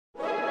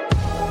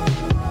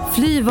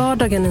Fly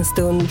vardagen en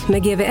stund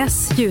med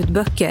GVS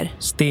ljudböcker.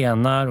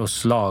 Stenar och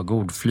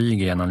slagord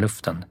flyger genom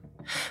luften.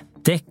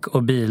 Däck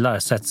och bilar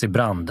sätts i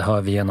brand,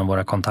 hör vi genom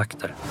våra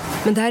kontakter.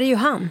 Men det här är ju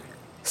han.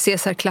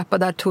 Cesar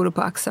klappade Arturo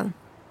på axeln.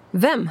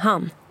 Vem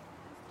han?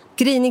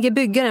 Grinige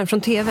byggaren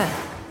från TV.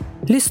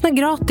 Lyssna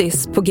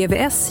gratis på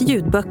GVS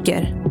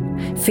ljudböcker.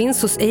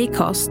 Finns hos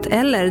Acast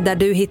eller där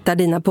du hittar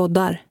dina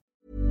poddar.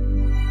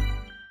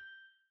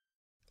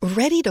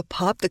 Ready to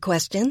pop the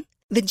question?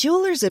 The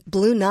jewelers at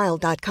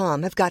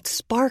BlueNile.com have got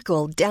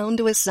sparkle down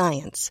to a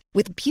science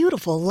with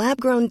beautiful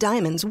lab-grown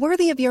diamonds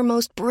worthy of your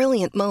most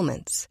brilliant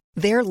moments.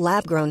 Their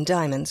lab-grown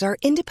diamonds are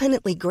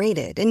independently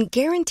graded and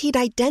guaranteed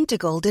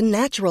identical to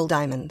natural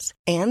diamonds,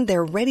 and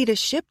they're ready to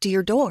ship to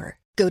your door.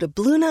 Go to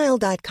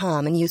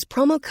BlueNile.com and use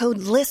promo code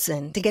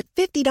LISTEN to get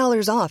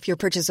 $50 off your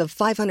purchase of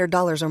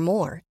 $500 or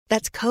more.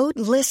 That's code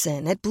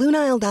LISTEN at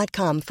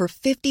BlueNile.com for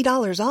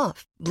 $50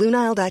 off.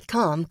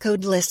 BlueNile.com,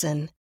 code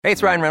LISTEN. Hey,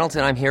 it's Ryan Reynolds,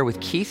 and I'm here with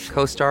Keith,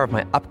 co-star of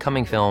my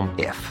upcoming film,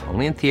 If,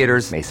 only in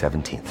theaters May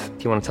 17th.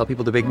 Do you want to tell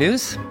people the big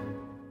news?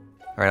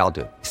 All right, I'll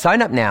do it.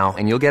 Sign up now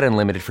and you'll get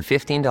unlimited for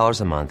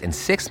 $15 a month and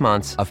 6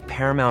 months of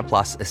Paramount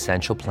Plus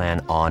Essential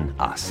Plan on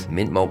us.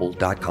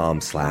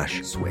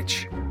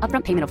 MintMobile.com/switch.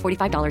 Upfront payment of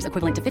 $45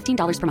 equivalent to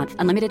 $15 per month.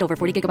 Unlimited over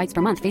 40 gigabytes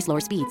per month. Face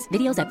lower speeds.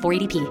 Videos at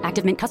 480p.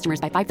 Active Mint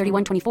customers by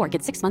 531.24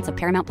 get 6 months of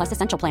Paramount Plus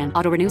Essential Plan.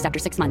 Auto renews after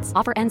 6 months.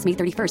 Offer ends May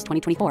 31st,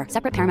 2024.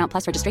 Separate Paramount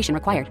Plus registration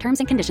required. Terms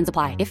and conditions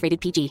apply if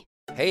rated PG.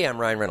 Hey, I'm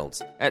Ryan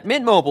Reynolds. At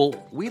Mint Mobile,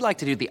 we like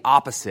to do the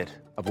opposite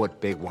of what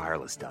Big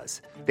Wireless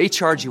does. They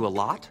charge you a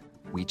lot.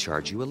 We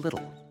charge you a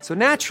little. So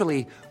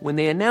naturally, when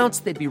they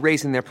announced they'd be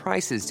raising their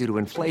prices due to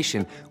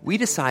inflation, we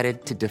decided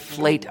to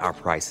deflate our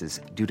prices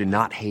due to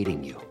not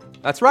hating you.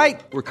 That's right.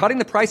 We're cutting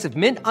the price of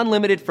Mint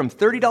Unlimited from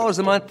 $30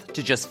 a month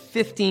to just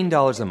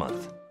 $15 a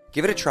month.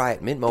 Give it a try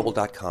at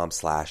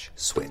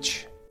mintmobile.com/switch.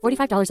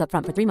 $45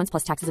 upfront for 3 months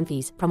plus taxes and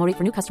fees. Promo rate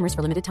for new customers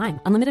for limited time.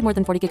 Unlimited more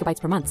than 40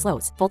 gigabytes per month.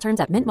 Slows full terms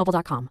at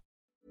mintmobile.com.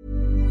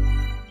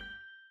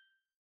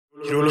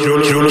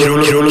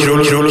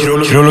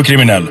 Krull och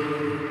kriminell.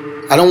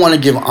 I don't want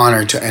to give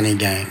honor to any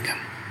gang.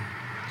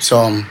 So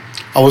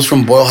I was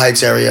from Boyle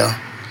Heights area,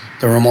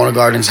 the Ramona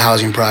Gardens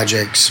housing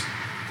projects,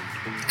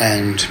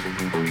 and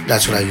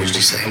that's what I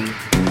usually say.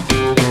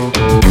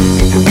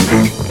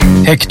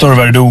 Hector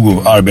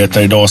Verdugo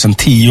arbetar idag sedan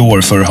 10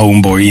 år för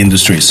Homeboy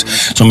Industries,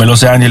 som är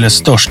Los Angeles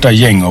största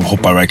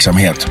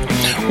gängavhopparverksamhet.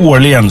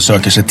 Årligen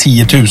söker sig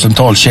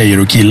 10,000-tals tjejer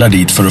och killar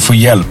dit för att få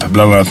hjälp,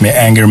 bland annat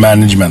med anger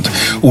management,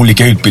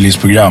 olika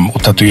utbildningsprogram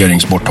och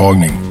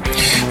tatueringsborttagning.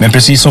 Men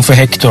precis som för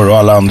Hector och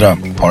alla andra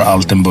har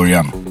allt en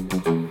början.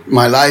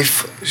 My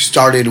life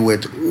started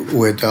with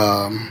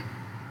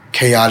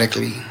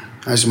chaotically.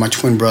 As my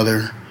twin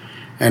brother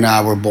and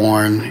I were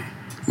born,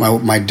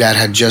 my dad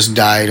had just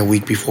died a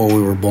week before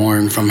we were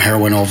born from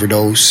heroin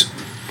overdose.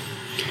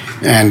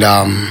 And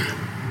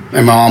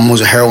my mom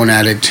was a heroin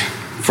addict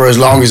for as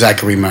long as I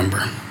can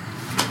remember,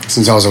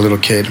 since I was a little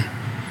kid.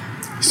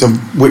 So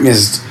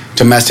witnessed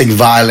domestic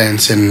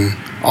violence and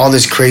all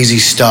this crazy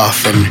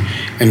stuff and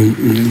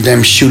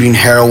them shooting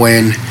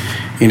heroin,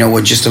 you know,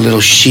 with just a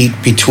little sheet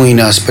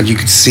between us, but you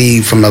could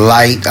see from the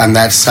light on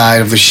that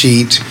side of the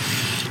sheet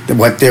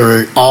what they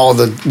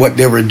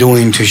were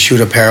doing to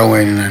shoot up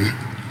heroin,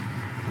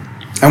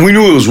 and we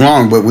knew it was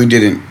wrong, but we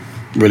didn't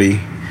really,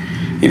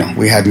 you know,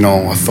 we had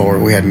no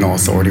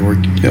authority. We're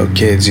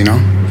kids, you know.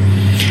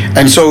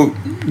 And so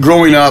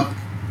growing up,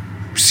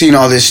 seeing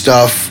all this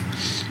stuff,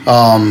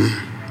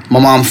 my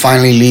mom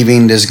finally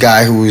leaving this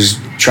guy who was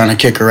trying to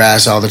kick her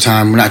ass all the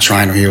time. Not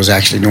trying to, he was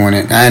actually doing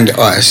it. And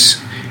us.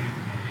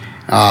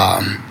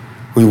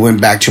 We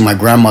went back to my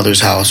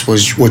grandmother's house,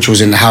 which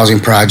was in the housing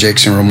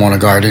projects in Ramona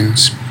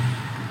Gardens.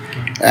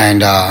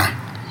 And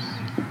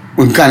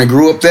we kind of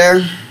grew up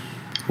there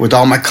with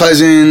all my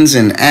cousins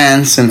and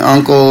aunts and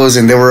uncles,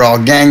 and they were all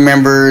gang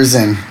members.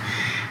 And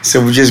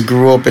so we just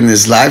grew up in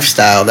this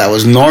lifestyle that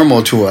was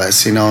normal to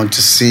us, you know,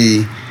 to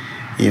see,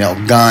 you know,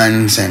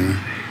 guns and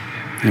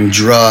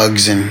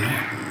drugs and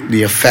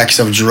the effects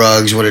of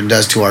drugs, what it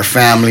does to our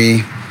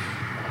family.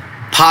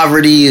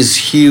 Poverty is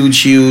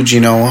huge, you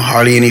know,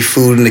 hardly any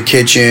food in the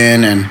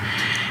kitchen, and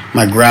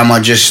my grandma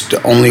just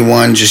the only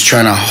one just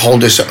trying to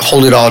hold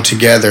it all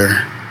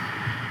together.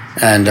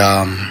 And,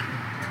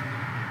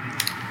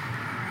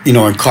 you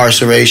know,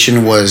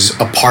 incarceration was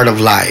a part of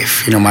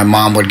life. You know, my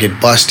mom would get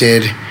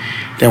busted,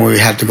 then we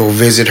had to go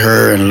visit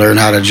her and learn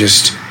how to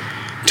just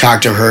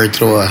talk to her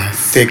through a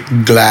thick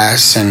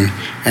glass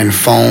and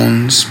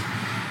phones,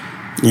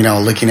 you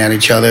know, looking at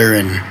each other.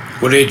 And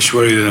What age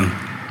were you then?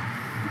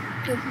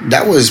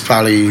 that was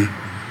probably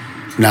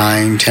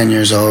 9, 10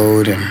 years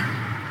old, and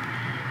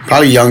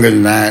probably younger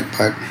than that,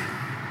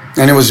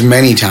 and it was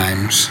many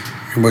times.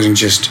 It wasn't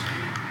just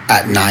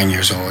at 9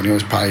 years old. It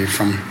was probably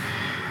from,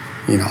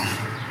 you know,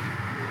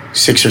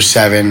 6 or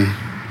 7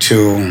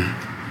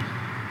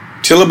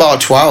 till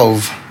about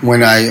 12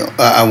 when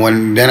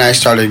I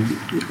started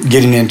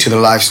getting into the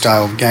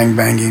lifestyle of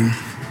gangbanging,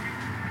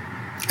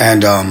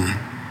 and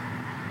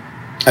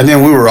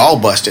then we were all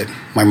busted.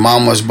 My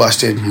mom was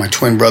busted. My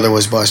twin brother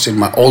was busted.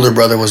 My older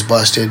brother was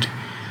busted.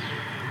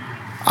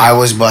 I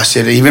was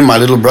busted. Even my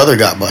little brother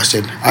got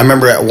busted. I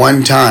remember at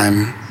one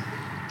time,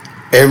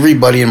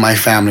 everybody in my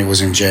family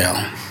was in jail.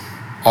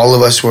 All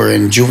of us were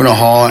in juvenile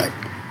hall.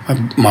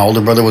 My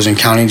older brother was in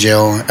county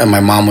jail, and my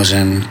mom was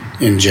in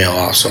jail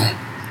also.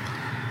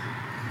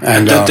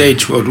 And at that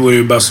age, what were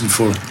you busted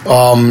for?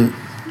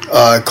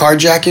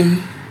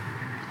 Carjacking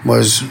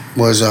was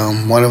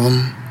one of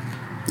them.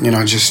 You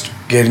know, just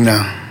getting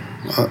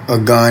a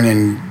gun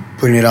and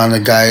putting it on the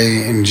guy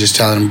and just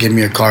telling him, give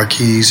me your car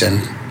keys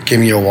and give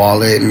me your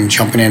wallet, and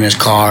jumping in his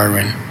car.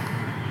 And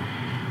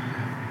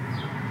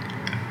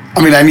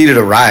I mean, I needed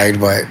a ride,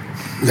 but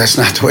that's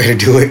not the way to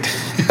do it.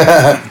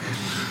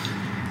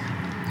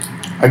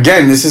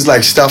 Again, this is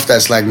like stuff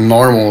that's like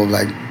normal,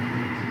 like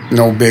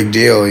no big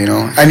deal, you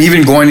know. And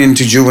even going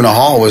into juvenile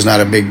hall was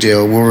not a big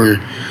deal.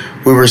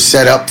 We were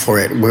set up for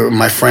it.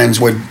 My friends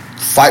would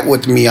fight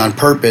with me on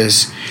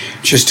purpose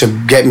just to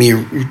get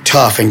me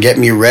tough and get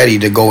me ready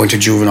to go into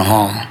juvenile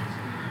hall.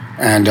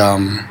 And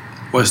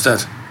what's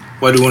that?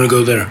 Why do you want to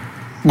go there?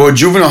 Well,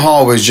 juvenile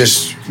hall was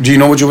just... Do you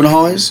know what juvenile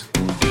hall is?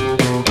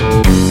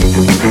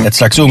 Ett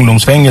slags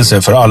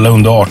ungdomsfängelse för alla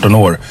under 18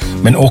 år,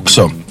 men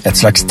också ett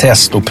slags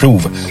test och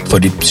prov för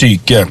ditt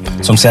psyke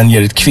som sen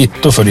ger ett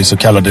kvitto för din så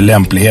kallade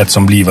lämplighet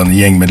som blivande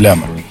gängmedlem.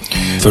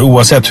 För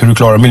oavsett hur du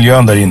klarar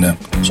miljön där inne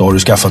så har du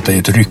skaffat dig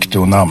ett rykte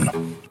och namn.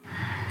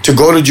 To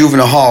go to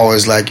juvenile hall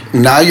is like,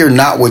 now you're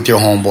not with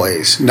your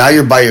homeboys. Now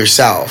you're by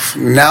yourself.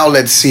 Now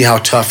let's see how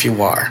tough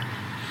you are.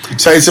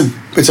 So it's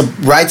a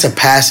rites of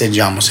passage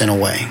almost in a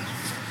way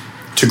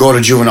to go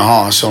to juvenile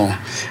hall. So,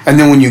 and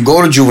then when you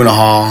go to juvenile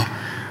hall,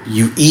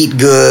 you eat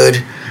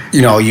good.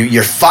 You know,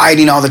 you're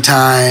fighting all the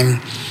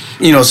time.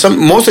 You know,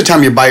 most of the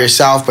time you're by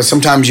yourself, but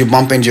sometimes you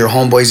bump into your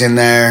homeboys in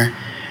there,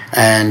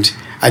 and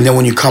then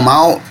when you come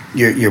out,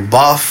 you're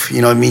buff.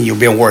 You know what I mean? You've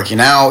been working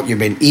out, you've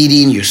been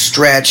eating, you're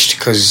stretched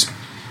because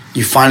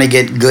you finally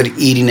get good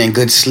eating and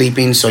good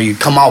sleeping. So you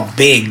come out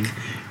big,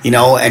 you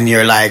know, and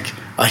you're like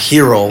a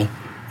hero,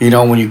 you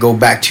know, when you go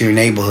back to your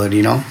neighborhood,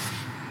 you know.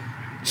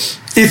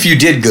 If you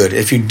did good.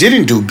 If you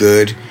didn't do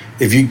good,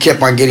 if you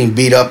kept on getting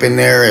beat up in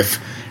there, if,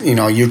 you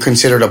know, you're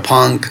considered a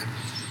punk,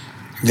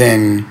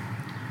 then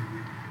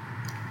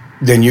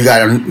you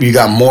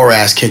got more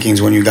ass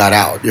kickings when you got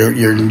out.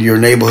 Your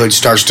neighborhood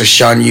starts to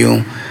shun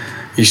you.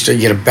 You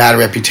get a bad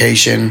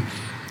reputation,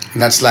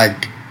 and that's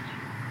like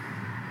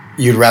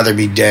you'd rather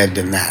be dead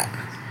than that.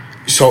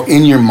 So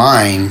in your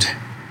mind,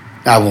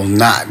 that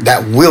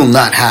will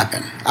not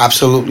happen.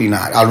 Absolutely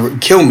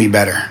not. Kill me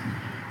better.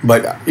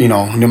 But, you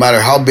know, no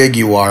matter how big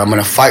you are, I'm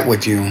going to fight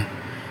with you.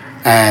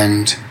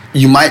 And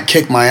you might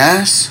kick my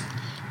ass,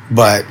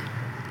 but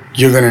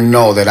you're going to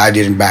know that I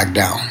didn't back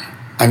down.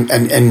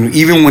 And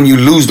even when you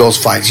lose those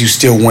fights, you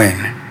still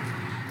win.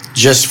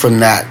 Just from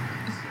that,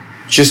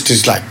 just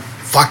as like,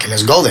 fuck it,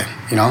 let's go then,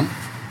 you know?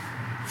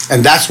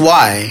 And that's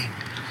why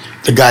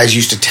the guys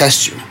used to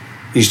test you.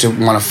 Used to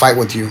want to fight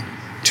with you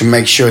to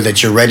make sure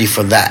that you're ready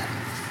for that.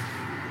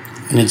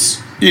 And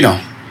it's, you know,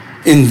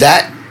 in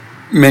that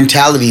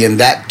mentality and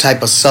that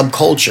type of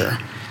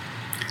subculture,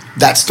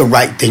 that's the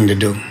right thing to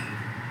do.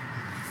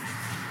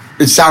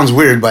 It sounds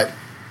weird, but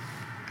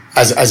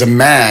as a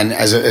man,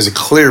 as a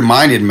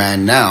clear-minded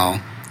man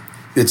now,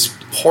 it's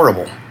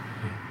horrible.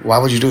 Why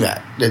would you do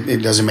that?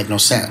 It doesn't make no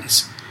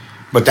sense.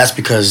 But that's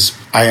because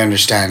I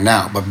understand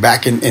now. But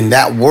back in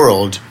that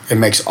world, it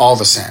makes all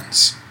the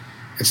sense.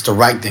 It's the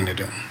right thing to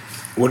do.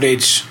 What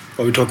age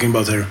are we talking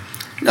about there?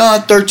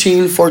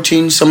 13,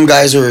 14. Some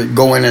guys are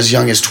going as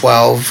young as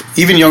 12.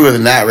 Even younger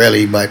than that,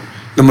 really. But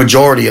the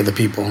majority of the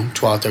people,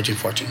 12, 13,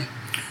 14.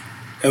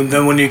 And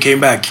then when you came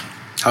back,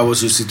 how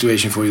was the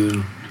situation for you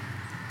then?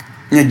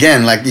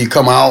 Again, like you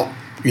come out,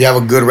 you have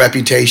a good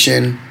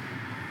reputation,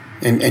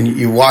 and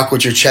you walk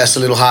with your chest a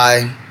little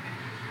high.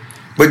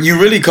 But you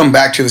really come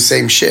back to the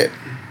same shit.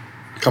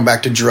 You come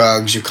back to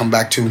drugs, you come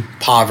back to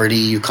poverty,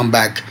 you come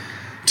back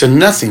to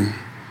nothing.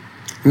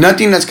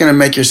 Nothing that's going to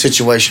make your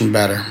situation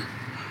better.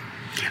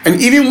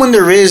 And even when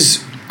there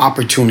is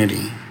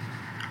opportunity,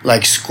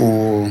 like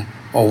school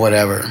or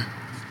whatever,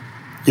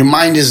 your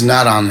mind is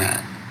not on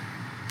that.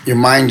 Your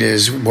mind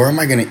is, where am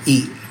I going to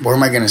eat? Where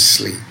am I going to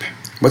sleep?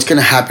 What's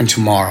going to happen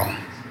tomorrow?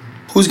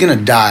 Who's going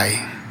to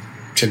die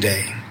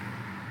today?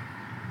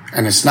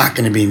 And it's not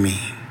going to be me.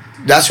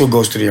 That's what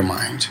goes through your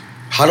mind.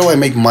 How do I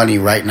make money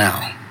right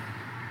now?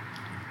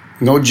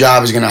 No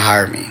job is going to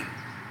hire me.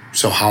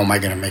 So how am I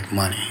going to make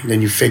money?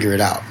 Then you figure it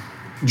out.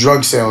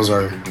 Drug sales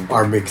are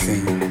our big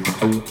thing.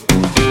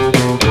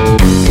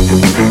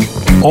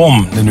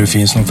 Om det nu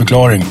finns någon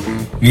förklaring,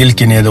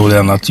 vilken är då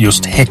den att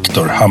just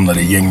Hector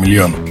hamnade i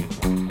gängmiljön?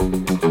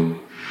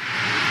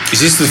 Is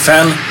this the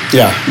fan?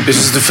 Yeah. This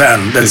is the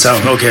fan. That's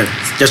how. Okay.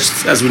 Just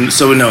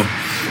so we know.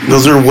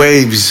 Those are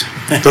waves.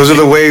 Those are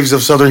the waves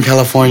of Southern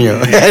California.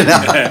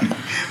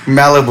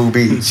 Malibu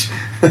Beach.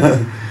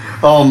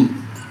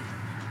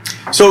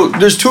 So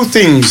there's two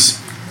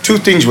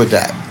things with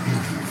that.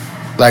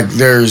 Like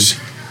there's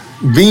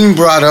being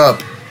brought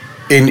up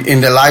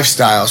in the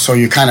lifestyle, so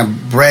you're kind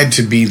of bred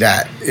to be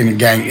that in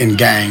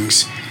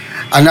gangs.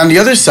 And on the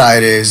other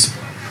side is,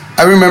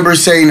 I remember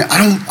saying,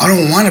 I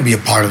don't want to be a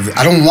part of it.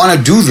 I don't want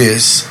to do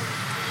this.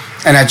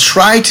 And I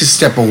tried to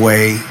step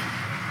away,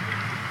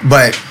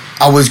 but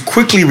I was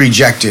quickly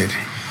rejected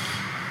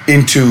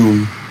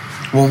into,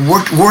 well,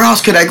 where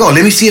else could I go?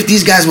 Let me see if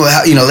these guys will,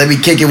 let me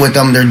kick it with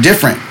them. They're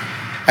different.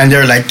 And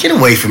they're like, get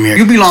away from here.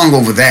 You belong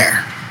over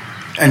there.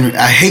 And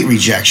I hate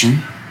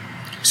rejection.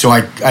 So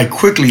I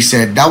quickly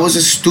said, that was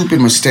a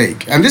stupid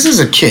mistake. And this is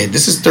a kid.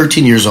 This is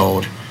 13 years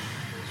old.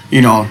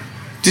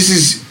 This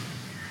is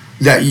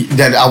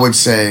that I would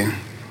say,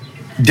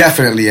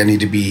 definitely I need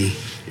to be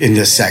in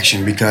this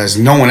section because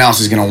no one else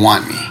is going to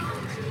want me.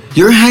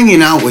 You're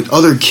hanging out with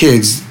other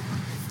kids.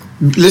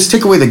 Let's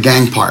take away the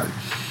gang part.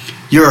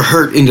 You're a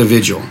hurt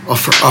individual, a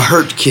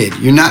hurt kid.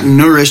 You're not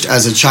nourished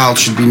as a child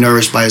should be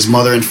nourished by his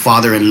mother and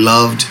father and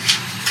loved.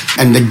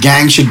 And the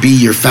gang should be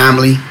your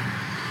family.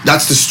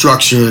 That's the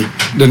structure,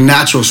 the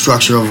natural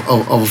structure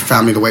of a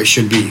family, the way it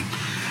should be.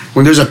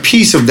 When there's a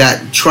piece of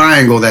that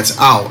triangle that's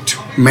out,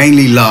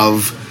 mainly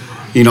love,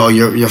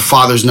 your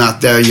father's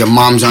not there, your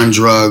mom's on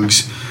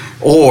drugs,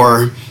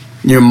 or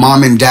your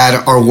mom and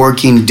dad are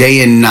working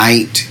day and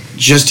night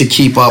just to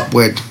keep up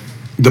with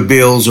the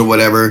bills or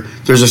whatever,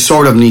 there's a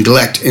sort of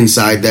neglect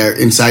inside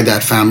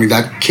that family.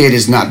 That kid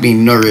is not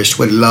being nourished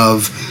with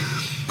love,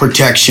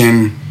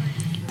 protection,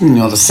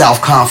 the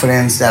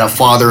self-confidence that a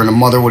father and a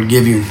mother would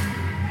give you.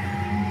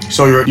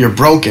 So you're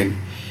broken.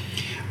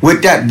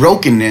 With that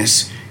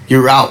brokenness,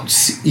 you're out,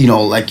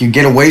 like you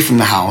get away from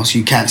the house.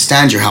 You can't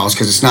stand your house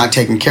because it's not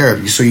taking care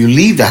of you. So you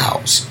leave the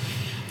house.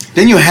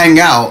 Then you hang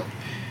out.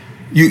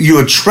 You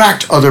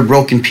attract other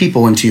broken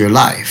people into your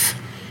life.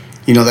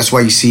 That's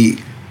why you see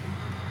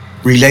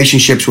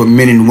relationships with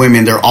men and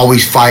women, they're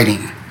always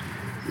fighting.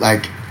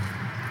 Like,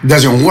 it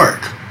doesn't work.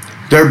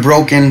 They're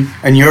broken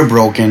and you're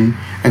broken.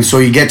 And so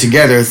you get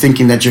together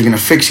thinking that you're going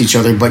to fix each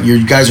other, but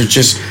you guys are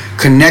just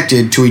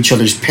connected to each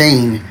other's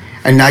pain.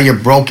 And now you're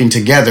broken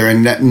together,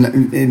 and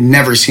it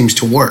never seems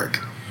to work.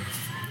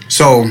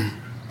 So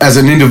as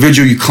an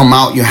individual, you come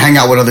out, you hang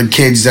out with other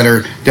kids that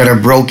are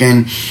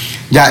broken,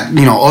 that,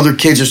 other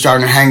kids are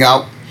starting to hang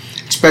out,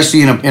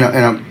 especially in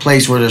a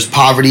place where there's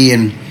poverty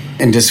and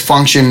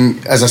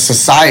dysfunction as a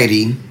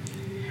society.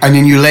 And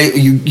then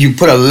you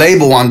put a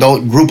label on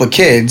that group of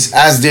kids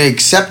as they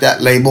accept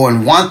that label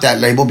and want that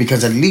label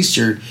because at least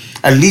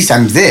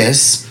I'm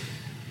this,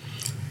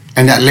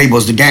 and that label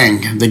is the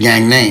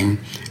gang name,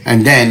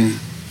 and then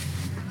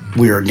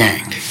we're a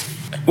gang.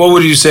 What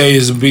would you say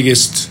is the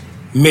biggest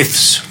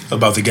myths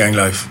about the gang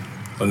life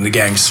and the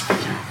gangs?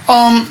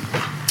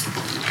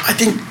 I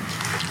think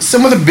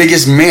some of the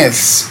biggest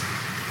myths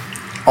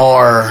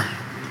are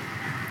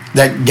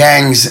that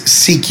gangs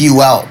seek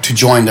you out to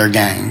join their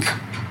gang.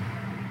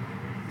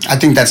 I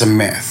think that's a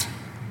myth.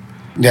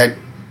 That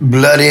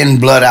blood in,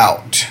 blood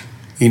out.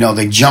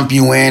 They jump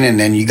you in and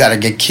then you got to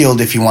get killed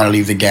if you want to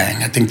leave the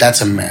gang. I think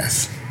that's a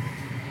myth.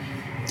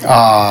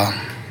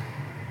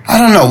 I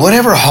don't know,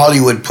 whatever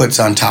Hollywood puts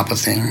on top of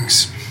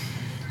things,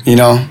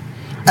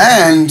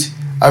 And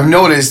I've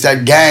noticed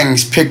that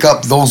gangs pick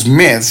up those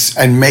myths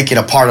and make it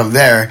a part of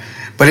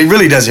but it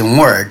really doesn't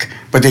work.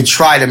 But they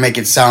try to make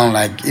it sound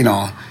like,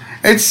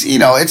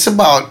 it's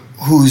about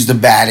who's the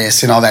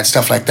baddest and all that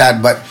stuff like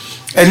that. But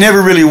it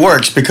never really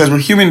works because we're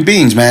human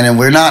beings, man, and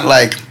we're not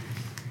like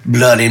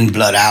blood in,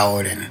 blood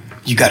out, and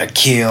you gotta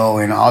kill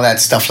and all that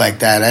stuff like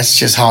that. That's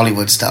just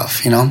Hollywood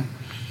stuff,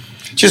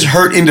 Just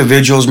hurt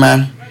individuals,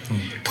 man.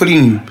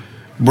 Putting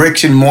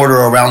bricks and mortar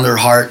around their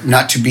heart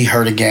not to be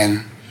hurt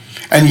again.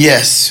 And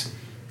yes,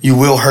 you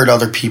will hurt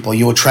other people.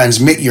 You will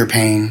transmit your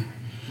pain.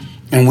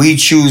 And we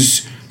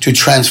choose to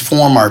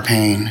transform our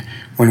pain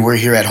when we're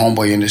here at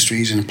Homeboy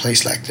Industries in a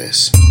place like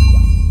this.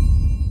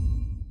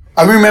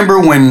 I remember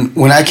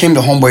when I came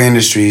to Homeboy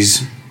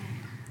Industries,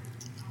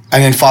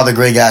 and then Father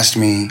Greg asked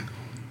me,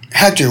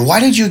 Hector,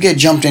 why did you get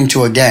jumped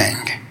into a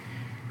gang?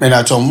 And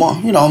I told him,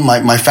 well,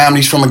 my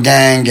family's from a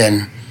gang,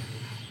 and,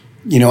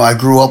 I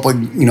grew up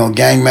with,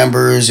 gang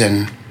members,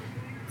 and,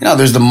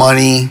 there's the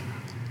money,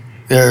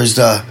 there's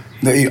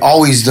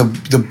always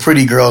the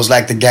pretty girls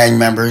like the gang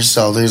members,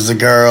 so there's the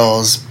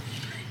girls,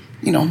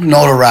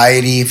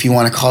 notoriety, if you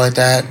want to call it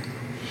that.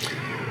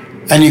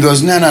 And he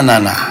goes, no.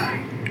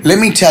 Let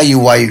me tell you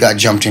why you got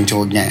jumped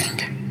into a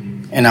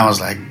gang. And I was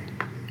like,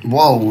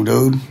 whoa,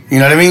 dude. You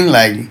know what I mean?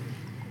 Like,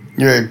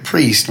 you're a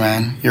priest,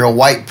 man. You're a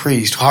white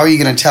priest. How are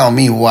you going to tell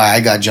me why I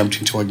got jumped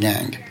into a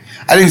gang?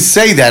 I didn't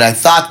say that. I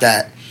thought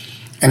that.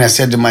 And I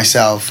said to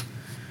myself,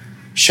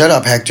 shut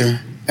up,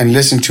 Hector, and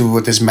listen to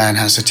what this man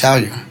has to tell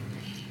you.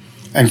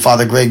 And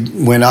Father Greg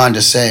went on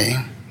to say,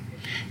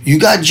 you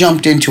got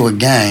jumped into a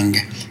gang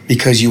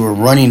because you were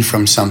running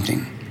from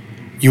something.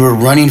 You were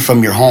running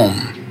from your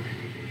home.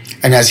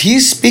 And as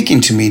he's speaking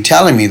to me,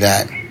 telling me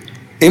that,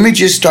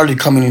 images started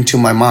coming into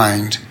my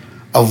mind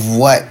of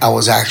what I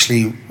was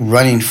actually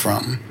running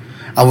from.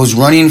 I was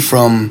running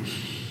from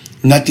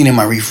nothing in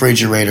my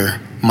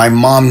refrigerator, my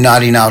mom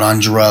nodding out on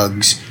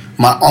drugs,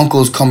 my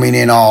uncles coming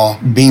in all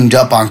beamed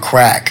up on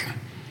crack,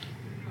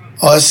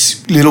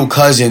 us little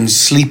cousins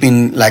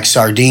sleeping like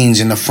sardines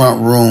in the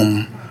front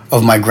room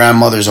of my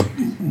grandmother's,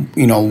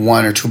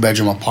 1 or 2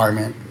 bedroom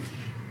apartment.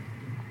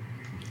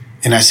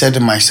 And I said to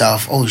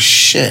myself, oh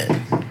shit,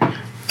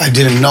 I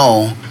didn't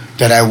know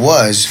that I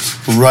was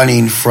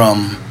running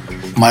from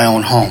my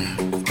own home.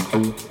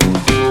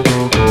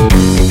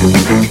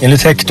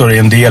 Enligt Hector är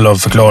en del av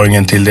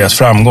förklaringen till deras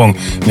framgång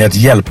med att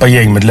hjälpa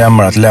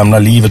gängmedlemmar att lämna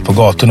livet på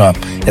gatorna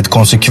ett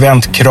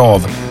konsekvent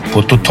krav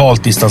på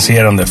totalt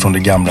distanserande från det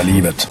gamla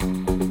livet.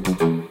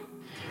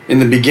 In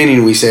the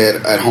beginning we said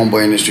at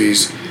Homeboy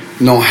Industries,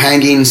 no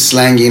hanging,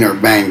 slanging or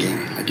banging.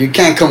 Like you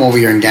can't come over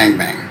here and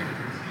gangbang.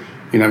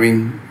 You know what I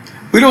mean?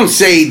 We don't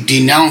say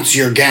denounce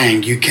your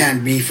gang. You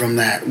can't be from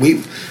that.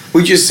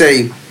 We just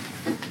say,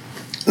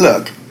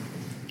 look,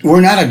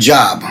 we're not a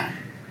job.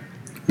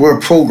 We're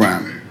a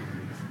program.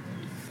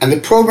 And the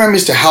program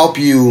is to help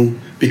you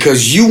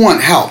because you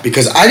want help.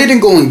 Because I didn't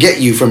go and get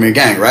you from your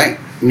gang, right?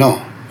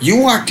 No. You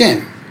walked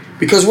in.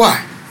 Because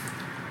why?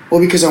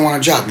 Well, because I want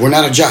a job. We're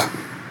not a job.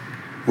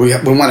 We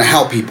want to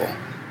help people.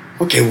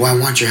 Okay, well, I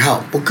want your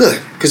help. Well,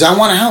 good. Because I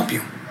want to help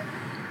you.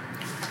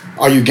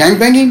 Are you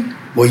gangbanging?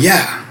 Well,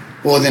 yeah.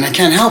 Well, then I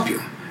can't help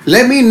you.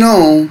 Let me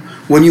know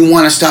when you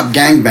want to stop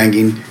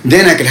gangbanging.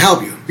 Then I could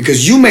help you.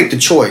 Because you make the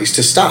choice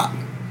to stop.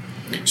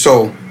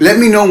 So let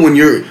me know when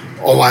you're...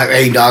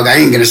 hey, dog, I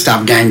ain't going to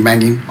stop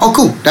gangbanging. Oh,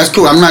 cool. That's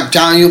cool. I'm not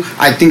telling you.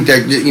 I think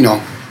that,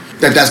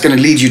 that's going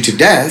to lead you to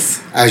death.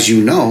 As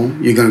you know,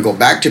 you're going to go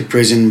back to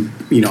prison.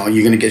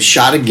 You're going to get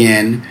shot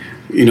again.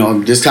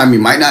 This time you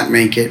might not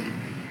make it.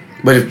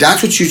 But if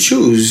that's what you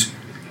choose,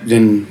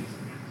 then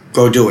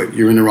go do it.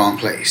 You're in the wrong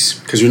place.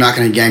 Because you're not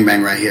going to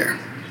gangbang right here.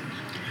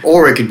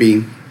 Or it could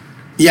be,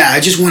 I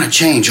just want to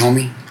change,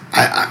 homie.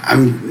 I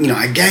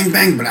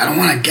gangbang, but I don't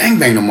want to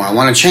gangbang no more. I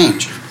want to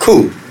change.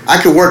 Cool.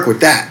 I could work with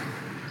that.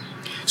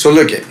 So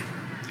look at,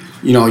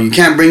 you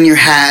can't bring your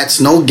hats,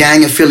 no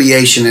gang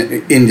affiliation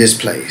in this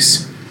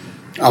place.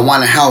 I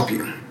want to help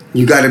you.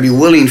 You got to be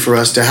willing for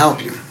us to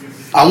help you.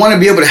 I want to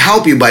be able to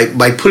help you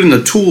by putting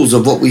the tools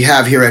of what we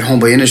have here at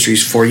Homeboy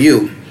Industries for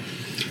you.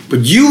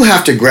 But you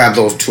have to grab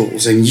those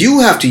tools and you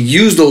have to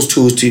use those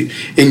tools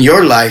in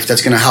your life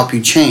that's going to help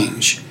you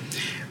change.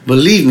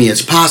 Believe me,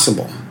 it's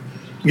possible.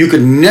 You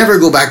could never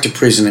go back to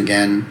prison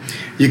again.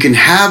 You can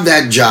have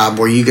that job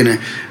where you're going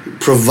to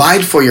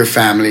provide for your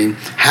family,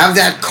 have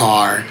that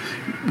car,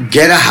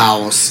 get a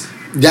house.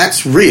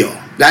 That's real.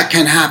 That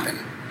can happen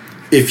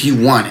if you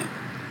want it.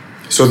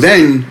 So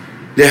then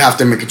they have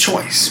to make a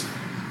choice.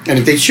 And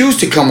if they choose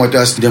to come with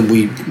us, then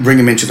we bring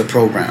them into the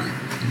program.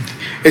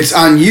 It's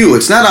on you.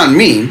 It's not on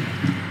me.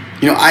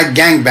 I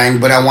gangbang,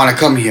 but I want to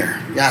come here.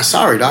 Yeah,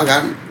 sorry, dog.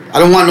 I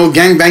don't want no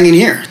gangbanging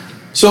here.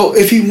 So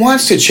if he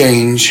wants to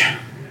change,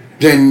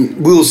 then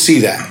we'll see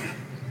that.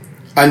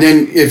 And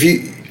then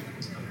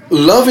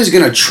love is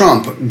going to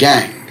trump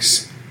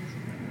gangs.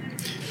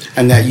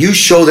 And that you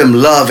show them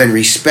love and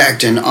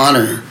respect and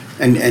honor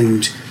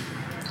and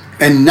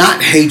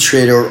not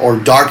hatred or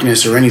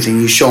darkness or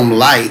anything. You show them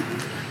light.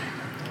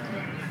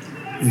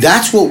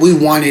 That's what we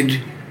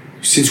wanted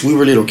since we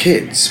were little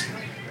kids.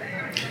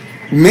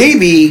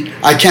 Maybe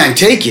I can't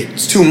take it.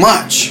 It's too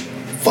much.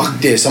 Fuck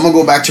this. I'm going to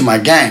go back to my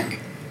gang.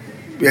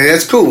 Yeah,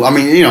 that's cool. I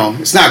mean,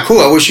 it's not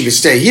cool. I wish you could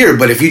stay here.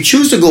 But if you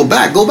choose to go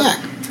back, go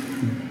back.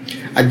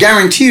 I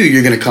guarantee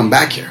you're going to come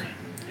back here.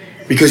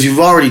 Because you've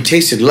already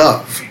tasted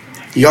love.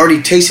 You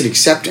already tasted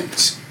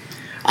acceptance.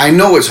 I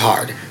know it's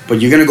hard. But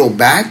you're going to go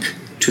back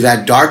to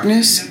that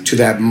darkness, to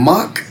that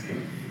muck.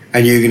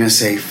 And you're going to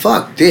say,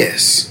 fuck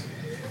this.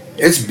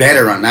 It's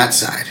better on that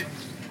side.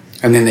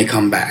 And then they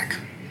come back.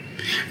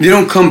 They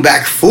don't come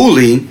back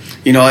fully.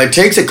 It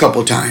takes a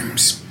couple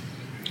times.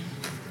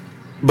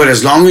 But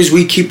as long as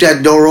we keep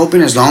that door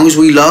open, as long as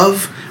we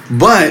love,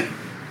 but,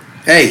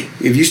 hey,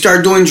 if you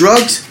start doing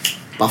drugs,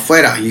 pa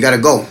fuera, you gotta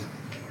go.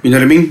 You know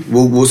what I mean?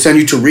 We'll send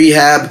you to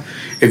rehab.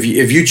 If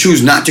you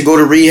choose not to go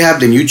to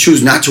rehab, then you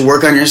choose not to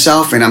work on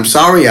yourself. And I'm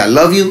sorry, I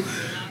love you.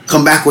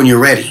 Come back when you're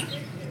ready.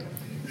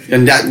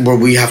 And that's where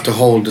we have to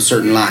hold a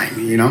certain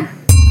line,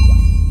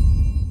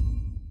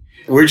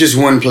 We're just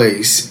one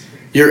place.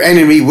 Your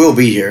enemy will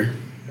be here.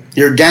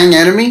 Your gang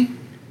enemy,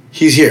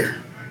 he's here.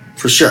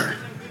 For sure.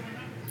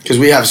 Because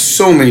we have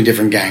so many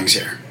different gangs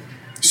here.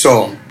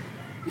 So,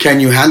 can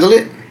you handle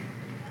it?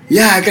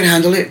 Yeah, I can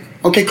handle it.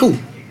 Okay, cool.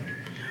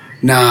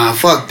 Nah,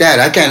 fuck that.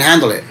 I can't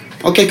handle it.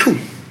 Okay, cool.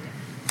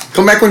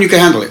 Come back when you can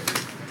handle it.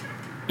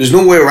 There's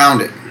no way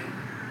around it.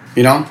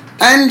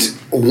 And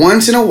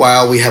once in a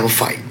while, we have a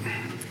fight.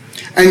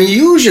 And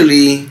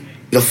usually,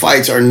 the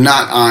fights are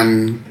not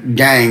on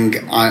gang,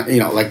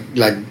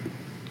 like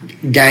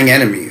gang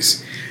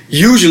enemies.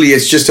 Usually,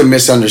 it's just a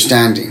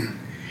misunderstanding.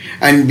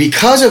 And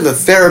because of the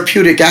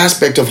therapeutic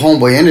aspect of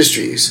Homeboy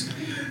Industries,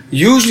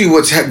 usually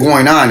what's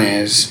going on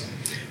is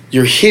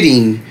you're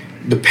hitting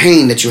the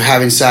pain that you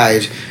have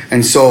inside.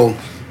 And so,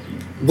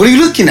 what are you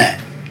looking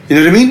at? You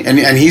know what I mean?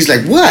 And he's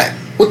like, what?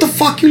 What the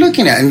fuck you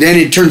looking at? And then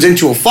it turns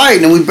into a fight,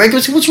 and then we break up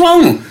and say, what's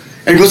wrong?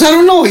 And he goes, I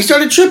don't know. He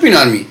started tripping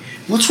on me.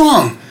 What's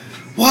wrong?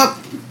 What?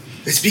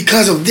 it's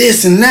because of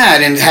this and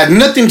that, and it had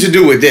nothing to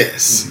do with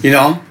this, you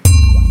know?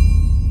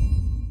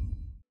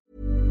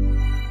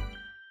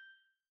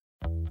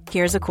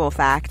 Here's a cool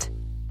fact.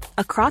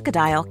 A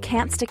crocodile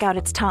can't stick out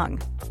its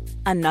tongue.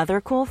 Another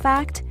cool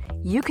fact,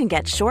 you can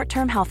get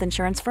short-term health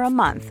insurance for a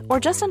month or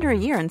just under a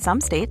year in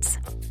some states.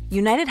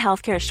 United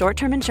Healthcare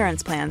short-term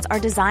insurance plans are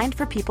designed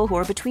for people who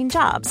are between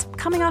jobs,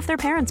 coming off their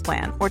parents'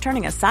 plan, or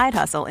turning a side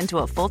hustle into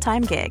a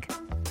full-time gig.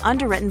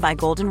 Underwritten by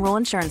Golden Rule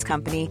Insurance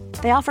Company,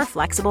 they offer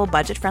flexible,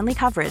 budget-friendly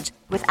coverage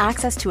with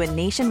access to a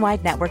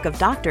nationwide network of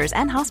doctors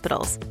and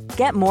hospitals.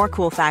 Get more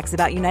cool facts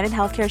about United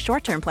Healthcare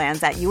short-term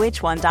plans at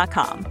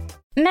uh1.com.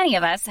 Many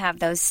of us have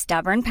those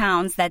stubborn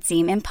pounds that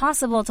seem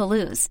impossible to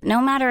lose,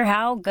 no matter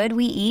how good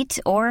we eat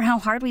or how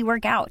hard we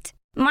work out.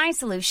 My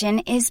solution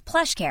is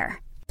PlushCare.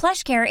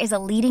 PlushCare is a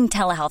leading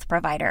telehealth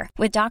provider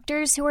with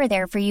doctors who are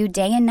there for you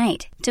day and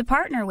night to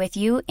partner with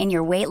you in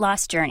your weight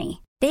loss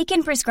journey. They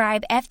can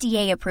prescribe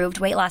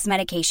FDA-approved weight loss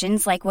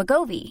medications like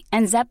Wegovy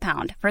and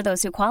Zepbound for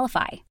those who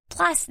qualify.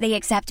 Plus, they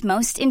accept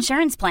most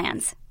insurance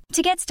plans.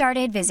 To get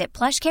started, visit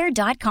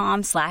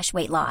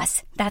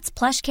plushcare.com/weightloss. That's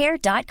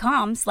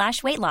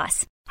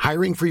plushcare.com/weightloss.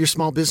 Hiring for your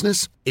small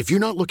business? If you're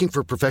not looking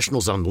for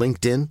professionals on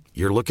LinkedIn,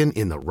 you're looking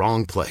in the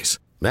wrong place.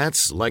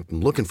 That's like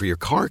looking for your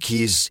car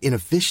keys in a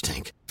fish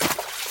tank.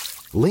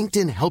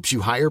 LinkedIn helps you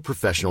hire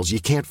professionals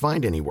you can't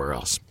find anywhere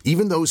else,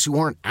 even those who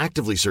aren't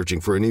actively searching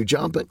for a new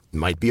job but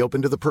might be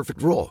open to the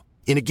perfect role.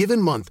 In a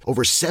given month,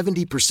 over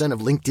 70%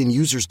 of LinkedIn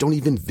users don't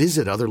even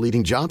visit other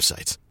leading job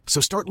sites. So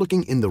start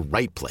looking in the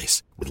right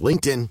place. With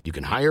LinkedIn, you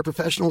can hire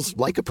professionals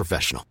like a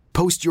professional.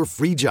 Post your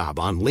free job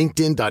on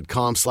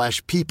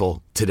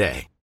linkedin.com/people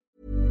today.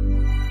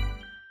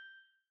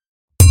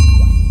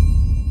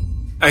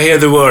 I hear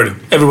the word.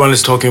 Everyone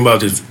is talking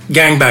about it.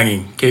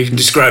 Gangbanging. Can you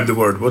describe the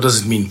word? What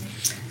does it mean?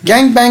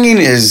 Gangbanging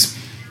is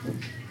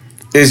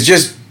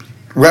just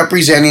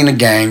representing a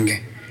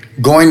gang,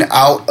 going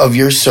out of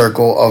your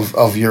circle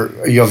of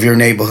your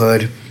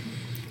neighborhood,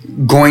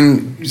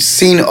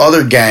 seeing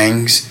other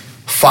gangs,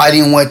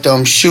 fighting with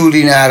them,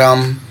 shooting at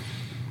them,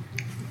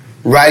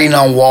 writing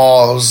on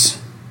walls.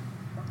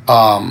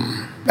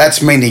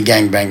 That's mainly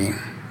gangbanging.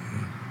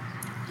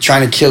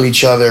 Trying to kill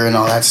each other and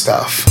all that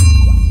stuff.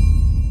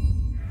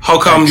 How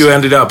come you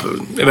ended up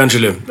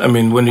eventually? I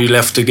mean, when you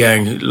left the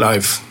gang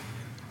life?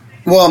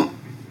 Well,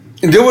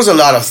 there was a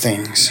lot of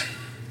things.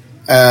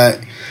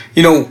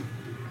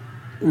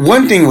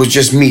 One thing was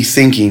just me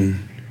thinking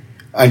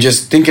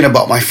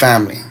about my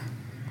family.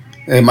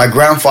 My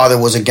grandfather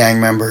was a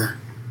gang member,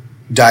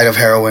 died of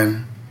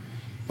heroin.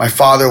 My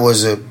father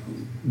was a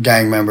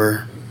gang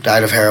member,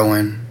 died of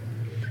heroin.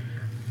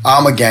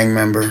 I'm a gang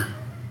member,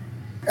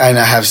 and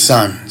I have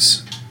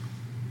sons.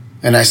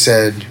 And I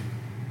said,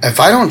 if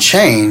I don't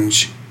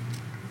change,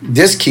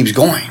 this keeps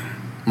going.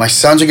 My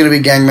sons are going to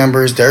be gang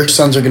members. Their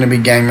sons are going to be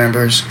gang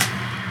members.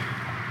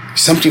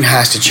 Something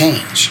has to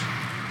change.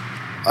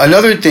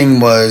 Another thing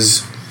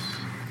was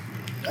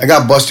I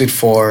got busted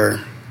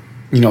for,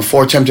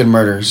 4 attempted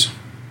murders.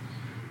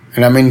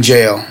 And I'm in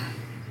jail.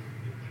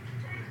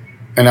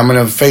 And I'm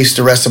going to face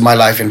the rest of my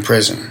life in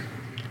prison.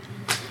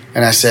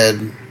 And I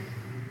said,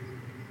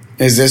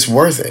 is this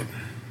worth it?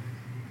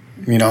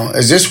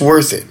 Is this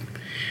worth it?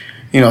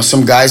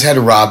 Some guys had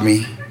robbed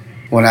me.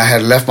 When I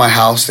had left my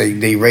house,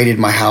 they raided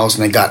my house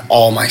and they got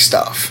all my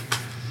stuff.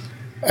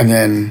 And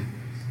then,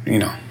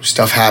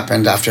 stuff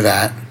happened after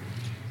that.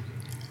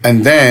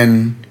 And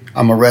then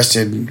I'm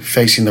arrested,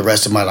 facing the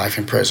rest of my life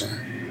in prison.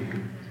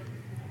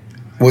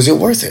 Was it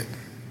worth it?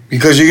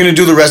 Because you're going to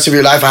do the rest of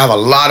your life. I have a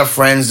lot of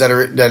friends that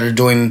are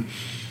doing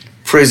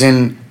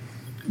prison.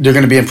 They're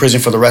going to be in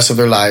prison for the rest of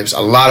their lives.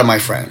 A lot of my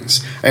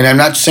friends. And I'm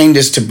not saying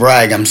this to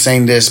brag. I'm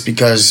saying this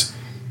because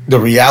the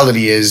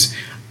reality is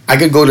I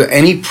could go to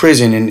any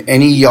prison in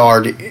any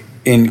yard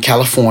in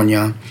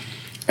California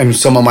and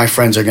some of my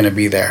friends are going to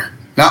be there.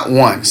 Not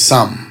one,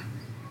 some.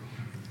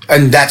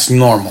 And that's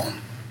normal.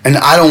 And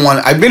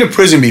I've been to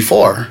prison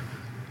before.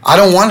 I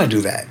don't want to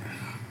do that.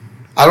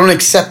 I don't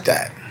accept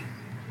that.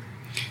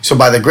 So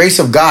by the grace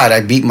of God,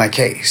 I beat my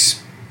case.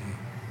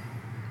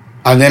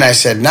 And then I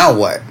said, now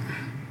what?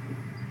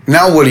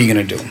 Now what are you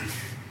going to do?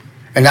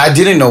 And I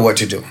didn't know what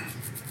to do.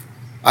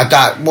 I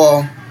thought,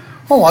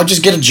 I'll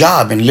just get a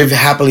job and live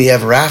happily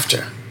ever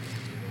after.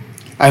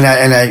 And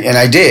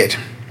I did.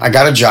 I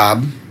got a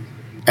job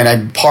and I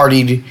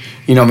partied.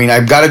 I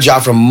got a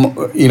job from,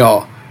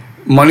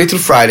 Monday through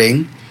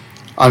Friday.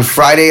 On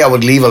Friday, I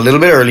would leave a little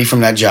bit early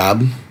from that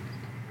job.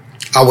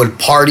 I would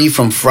party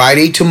from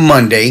Friday to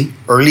Monday,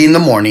 early in the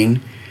morning,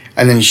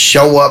 and then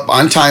show up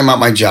on time at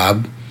my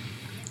job,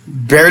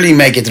 barely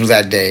make it through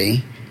that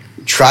day,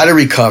 try to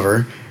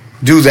recover,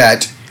 do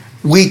that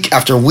week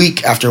after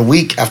week after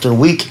week after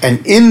week,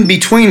 and in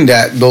between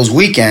those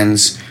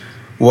weekends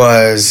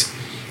was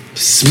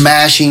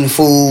smashing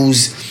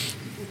fools,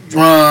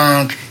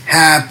 drunk,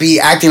 happy,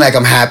 acting like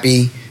I'm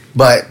happy,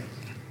 but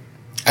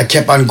I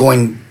kept on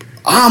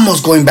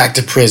almost going back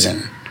to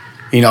prison,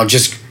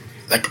 just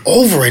like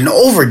over and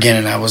over again.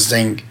 And I was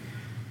thinking,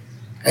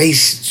 hey,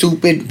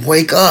 stupid,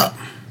 wake up.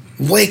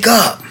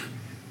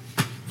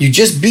 You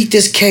just beat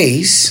this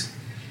case.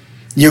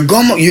 You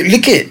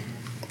look at,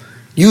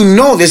 you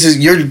know this is,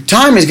 your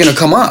time is going to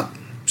come up.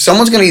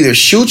 Someone's going to either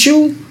shoot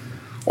you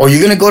or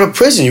you're going to go to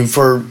prison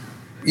for,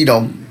 you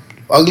know,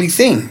 ugly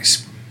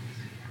things.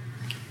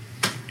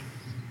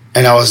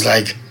 And I was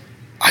like,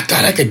 I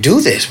thought I could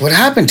do this. What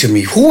happened to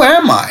me? Who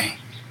am I?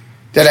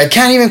 That I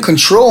can't even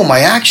control my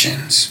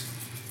actions.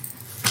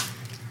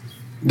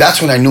 That's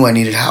when I knew I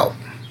needed help.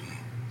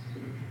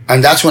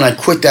 And that's when I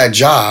quit that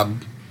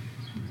job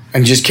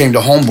and just came to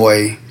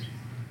Homeboy,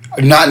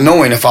 not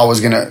knowing if I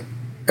was gonna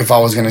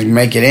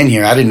make it in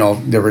here. I didn't know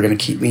if they were gonna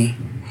keep me.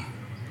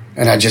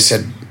 And I just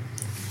said,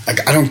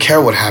 like, I don't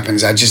care what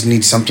happens. I just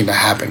need something to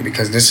happen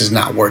because this is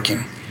not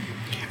working.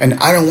 And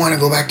I don't want to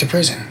go back to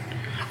prison.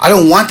 I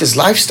don't want this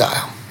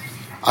lifestyle.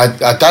 I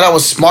thought I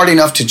was smart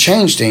enough to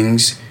change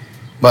things,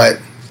 but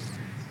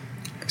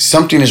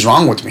something is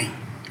wrong with me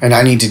and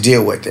I need to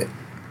deal with it.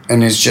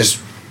 And it's just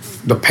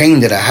the pain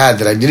that I had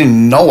that I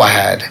didn't know I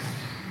had.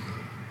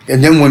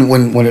 And then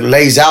when it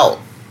lays out,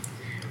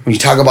 when you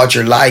talk about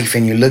your life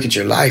and you look at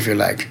your life, you're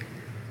like,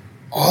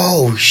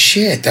 oh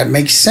shit, that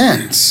makes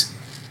sense.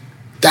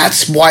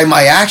 That's why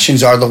my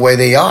actions are the way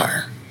they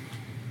are.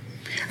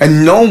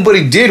 And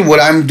nobody did what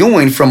I'm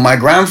doing from my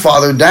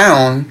grandfather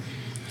down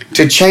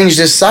to change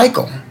this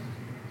cycle.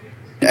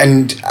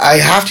 And I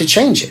have to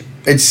change it.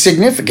 It's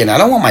significant. I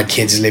don't want my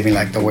kids living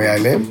like the way I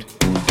lived.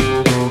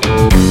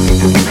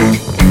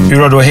 Hur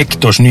har då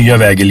Hectors nya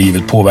väg i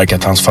livet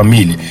påverkat hans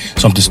familj,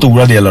 som till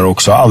stora delar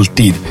också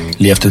alltid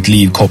levt ett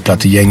liv kopplat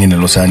till gängen i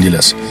Los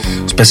Angeles?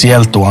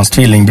 Speciellt då hans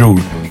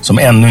tvillingbror, som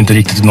ännu inte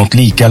riktigt nått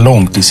lika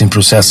långt i sin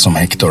process som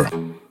Hector.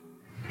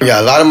 Yeah,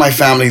 a lot of my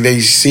family,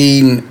 they've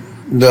seen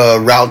the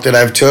route that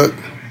I've took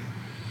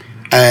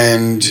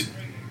and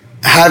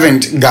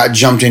haven't got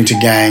jumped into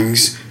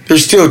gangs.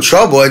 There's still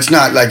trouble. It's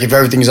not like if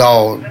everything's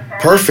all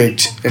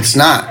perfect, it's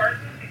not.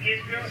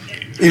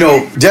 You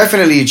know,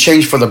 definitely a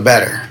change for the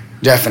better.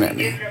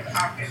 Definitely.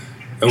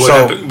 And what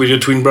happened with your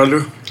twin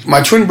brother?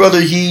 My twin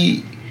brother,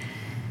 he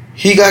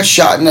got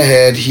shot in the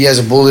head. He has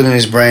a bullet in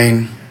his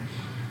brain.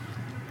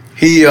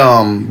 He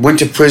went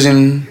to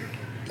prison,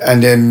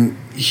 and then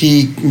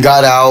he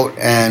got out,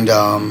 and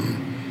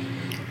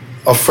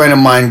a friend of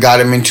mine got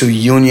him into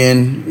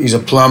union. He's a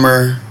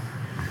plumber.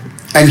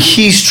 And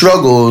he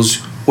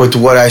struggles with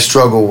what I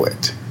struggle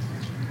with.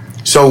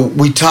 So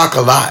we talk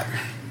a lot.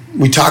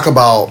 We talk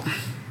about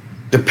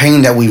the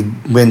pain that we've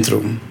been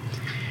through.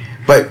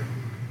 But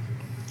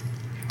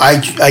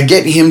I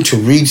get him to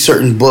read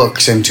certain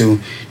books and to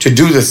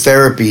do the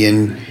therapy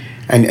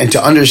and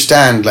to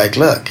understand, like,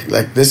 look,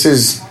 like, this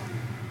is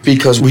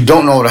because we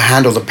don't know how to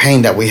handle the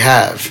pain that we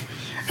have.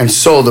 And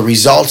so the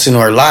results in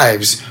our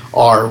lives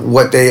are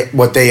what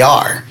they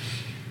are.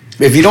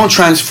 If you don't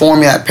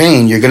transform that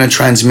pain, you're going to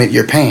transmit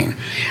your pain.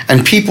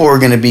 And people are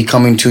going to be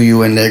coming to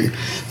you, and they're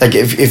like,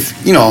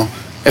 if you know,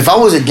 if I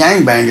was a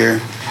gangbanger,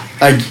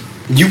 like,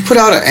 you put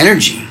out an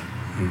energy.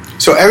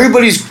 So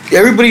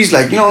everybody's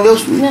like, you know,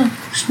 they'll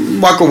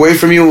walk away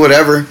from you or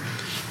whatever.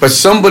 But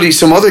some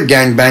other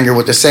gangbanger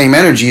with the same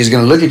energy is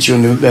going to look at you,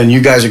 and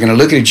you guys are going to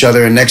look at each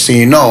other, and next thing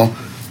you know,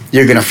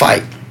 you're going to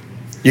fight.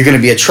 You're going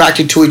to be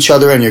attracted to each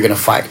other, and you're going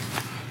to fight.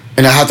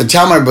 And I have to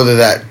tell my brother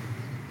that,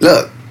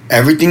 look,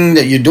 everything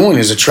that you're doing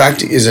is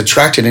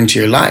attracted into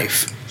your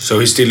life. So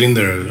he's still in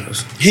there?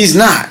 He's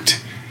not.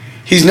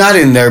 He's not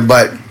in there,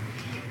 but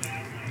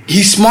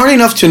he's smart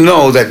enough to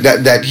know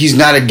that he's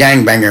not a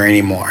gangbanger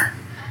anymore.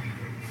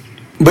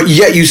 But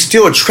yet you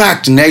still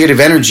attract negative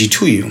energy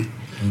to you.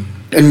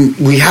 And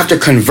we have to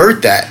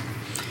convert that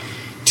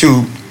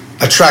to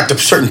attract a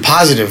certain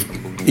positive,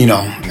 you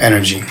know,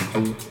 energy.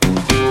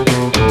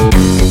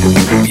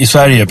 I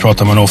Sverige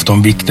pratar man ofta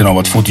om vikten av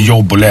att få ett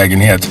jobb och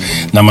lägenhet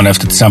när man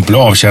efter till exempel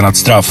avtjänat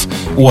straff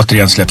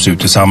återigen släpps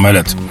ut i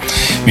samhället.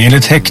 Men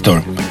enligt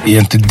Hector är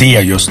inte det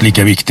just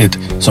lika viktigt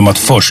som att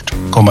först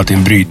komma till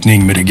en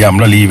brytning med det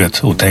gamla livet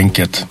och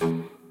tänket.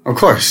 Of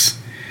course.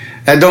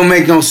 That don't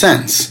make no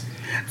sense.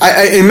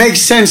 It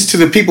makes sense to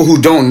the people who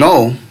don't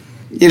know.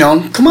 You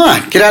know, come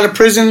on, get out of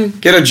prison,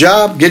 get a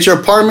job, get your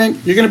apartment,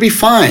 you're going to be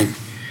fine.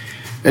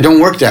 It don't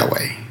work that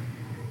way.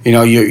 You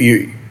know,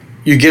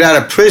 you get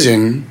out of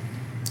prison.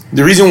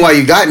 The reason why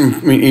you got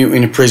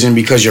in a prison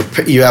because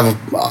you have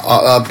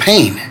a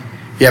pain,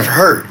 you have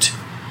hurt,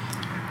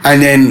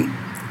 and then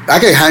I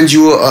could hand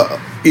you a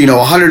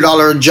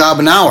 $100 job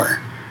an hour,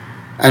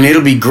 and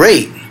it'll be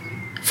great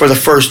for the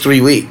first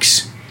 3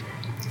 weeks.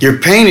 Your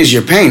pain is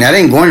your pain. That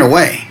ain't going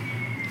away.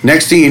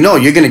 Next thing you know,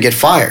 you're gonna get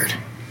fired.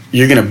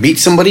 You're gonna beat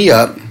somebody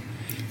up.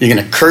 You're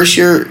gonna curse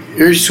your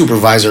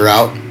supervisor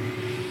out.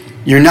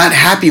 You're not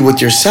happy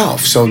with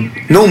yourself. So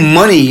no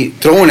money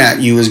thrown at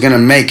you is gonna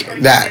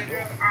make that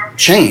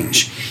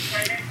change.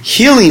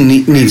 Healing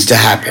needs to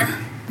happen.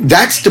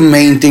 That's the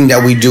main thing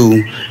that we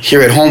do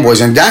here at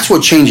Homeboys, and that's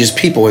what changes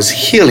people, is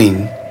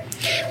healing.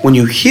 When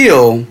you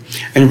heal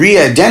and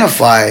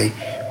re-identify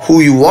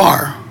who you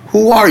are.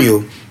 Who are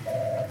you?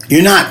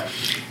 You're not,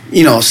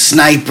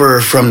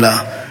 sniper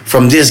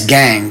from this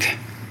gang.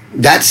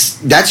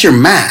 That's your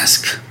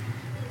mask.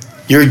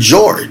 You're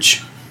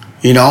George,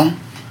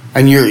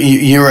 And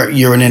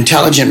you're an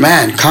intelligent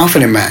man,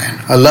 confident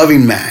man, a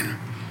loving man.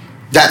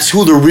 That's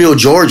who the real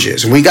George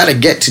is. We got to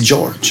get to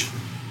George.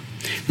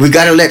 We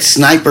got to let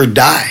Sniper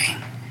die.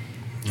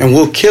 And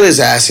we'll kill his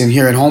ass in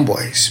here at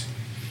Homeboys.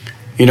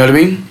 You know what I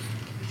mean?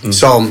 Mm-hmm.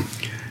 So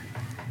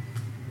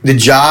the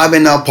job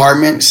in the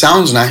apartment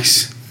sounds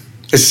nice.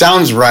 It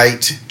sounds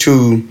right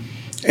to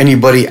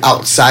anybody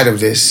outside of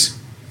this.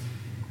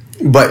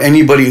 But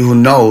anybody who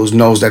knows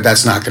that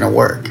that's not going to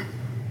work.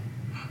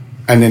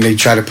 And then they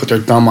try to put their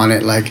thumb on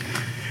it like,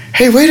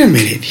 hey, wait a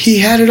minute, he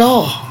had it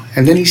all.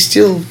 And then he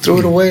still threw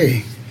it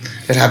away.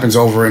 It happens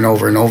over and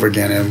over and over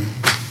again. And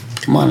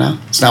come on now,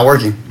 it's not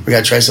working. We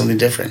got to try something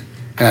different.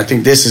 And I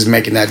think this is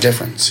making that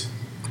difference.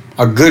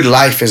 A good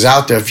life is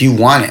out there if you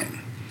want it.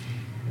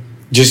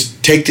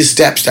 Just take the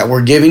steps that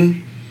we're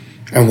giving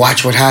and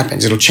watch what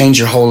happens. It'll change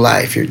your whole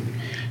life.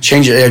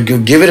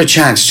 Give it a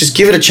chance. Just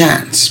give it a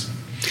chance.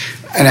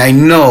 And I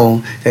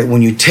know that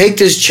when you take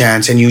this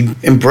chance and you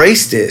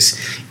embrace this,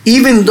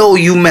 even though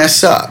you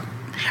mess up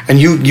and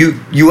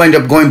you end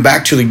up going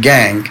back to the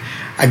gang,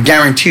 I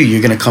guarantee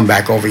you're going to come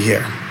back over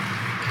here.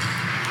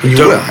 And you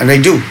will, and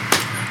they do.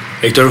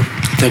 Hector,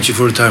 thank you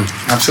for the time.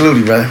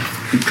 Absolutely, brother.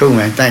 Cool,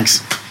 man.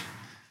 Thanks.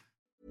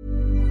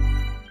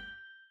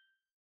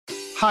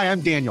 Hi,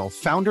 I'm Daniel,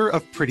 founder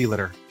of Pretty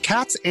Litter.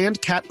 Cats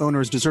and cat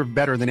owners deserve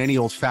better than any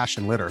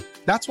old-fashioned litter.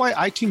 That's why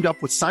I teamed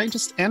up with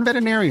scientists and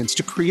veterinarians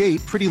to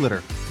create Pretty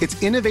Litter.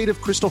 Its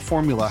innovative crystal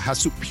formula has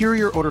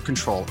superior odor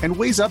control and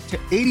weighs up to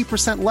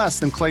 80% less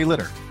than clay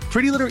litter.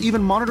 Pretty Litter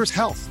even monitors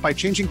health by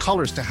changing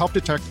colors to help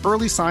detect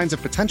early signs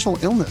of potential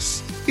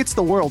illness. It's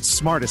the world's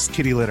smartest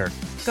kitty litter.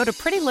 Go to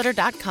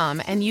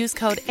prettylitter.com and use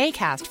code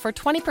ACAST for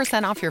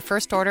 20% off your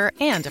first order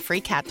and a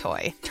free cat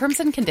toy. Terms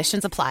and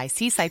conditions apply.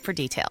 See site for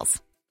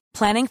details.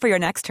 Planning for your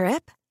next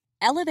trip?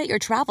 Elevate your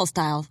travel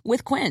style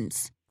with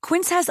Quince.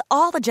 Quince has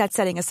all the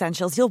jet-setting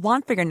essentials you'll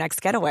want for your next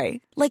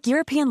getaway, like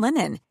European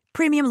linen,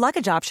 premium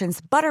luggage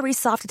options, buttery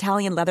soft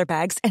Italian leather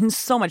bags, and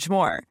so much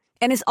more.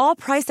 And is all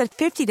priced at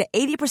 50 to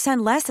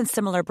 80% less than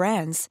similar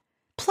brands.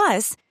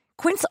 Plus,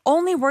 Quince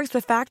only works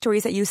with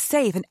factories that use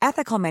safe and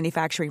ethical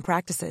manufacturing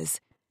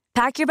practices.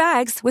 Pack your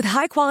bags with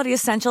high-quality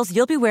essentials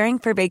you'll be wearing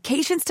for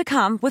vacations to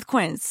come with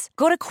Quince.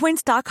 Go to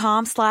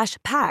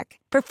quince.com/pack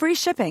for free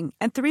shipping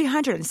and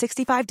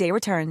 365-day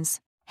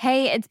returns.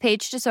 Hey, it's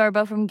Paige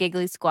DeSorbo from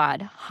Giggly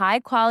Squad.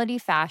 High quality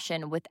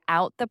fashion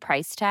without the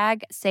price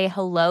tag. Say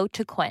hello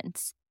to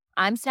Quince.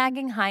 I'm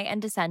snagging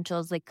high-end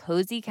essentials like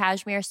cozy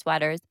cashmere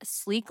sweaters,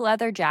 sleek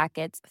leather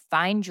jackets,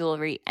 fine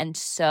jewelry, and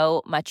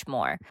so much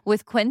more.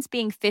 With Quince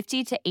being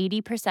 50 to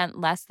 80%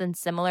 less than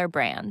similar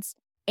brands.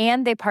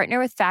 And they partner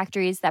with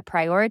factories that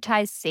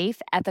prioritize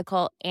safe,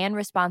 ethical, and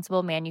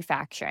responsible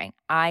manufacturing.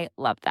 I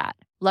love that.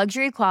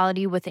 Luxury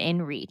quality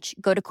within reach.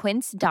 Go to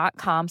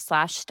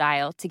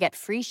quince.com/style to get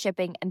free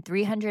shipping and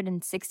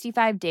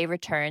 365-day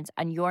returns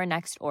on your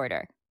next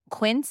order.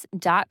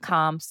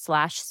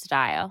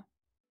 Quince.com/style.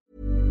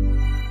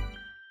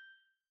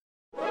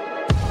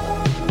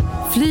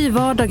 Fly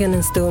vardagen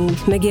en stund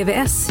med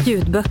GVS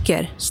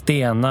ljudböcker.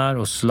 Stenar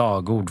och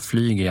slagord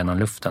flyger genom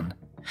luften.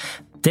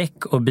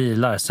 Däck och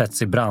bilar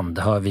sätts i brand,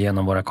 hör vi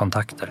genom våra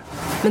kontakter.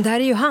 Men det här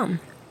är ju han.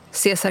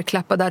 Cesar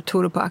klappade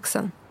Arturo på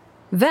axeln.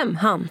 Vem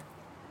han?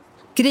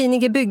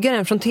 Grinige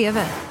byggaren från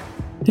TV.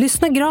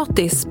 Lyssna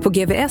gratis på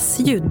GVS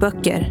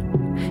ljudböcker.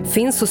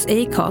 Finns hos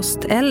Acast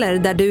eller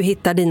där du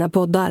hittar dina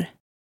poddar.